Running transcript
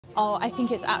Oh, I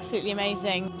think it's absolutely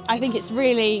amazing. I think it's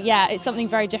really, it's something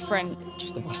very different.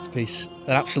 Just a masterpiece,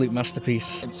 an absolute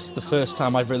masterpiece. It's the first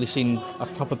time I've really seen a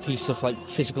proper piece of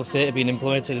physical theatre being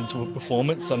implemented into a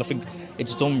performance, and I think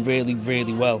it's done really,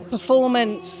 really well.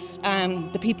 Performance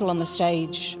and the people on the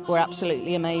stage were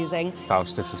absolutely amazing.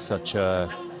 Faustus is such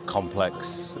a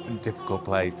complex, difficult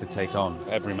play to take on.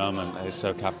 Every moment is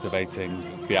so captivating.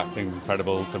 The acting's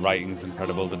incredible, the writing's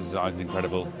incredible, the design's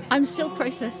incredible. I'm still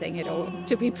processing it all,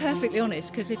 to be perfectly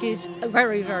honest, because it is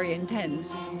very, very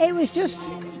intense. It was just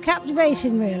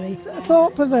captivating, really.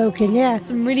 Thought-provoking, yeah.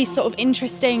 Some really sort of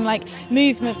interesting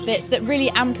movement bits that really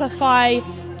amplify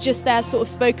just their sort of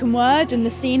spoken word and the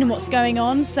scene and what's going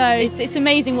on. So it's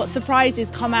amazing what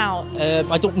surprises come out.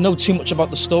 I don't know too much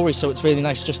about the story, so it's really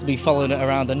nice just to be following it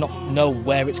around and not know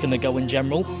where it's going to go in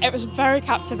general. It was very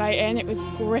captivating, it was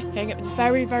gripping, it was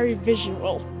very, very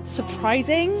visual.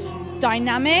 Surprising,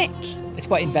 dynamic. It's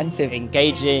quite inventive,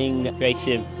 engaging,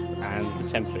 creative and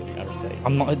contemporary, I would say.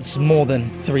 It's more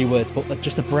than 3 words, but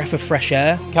just a breath of fresh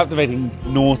air. Captivating,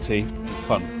 naughty, and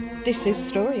fun. This is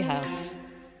Storyhouse.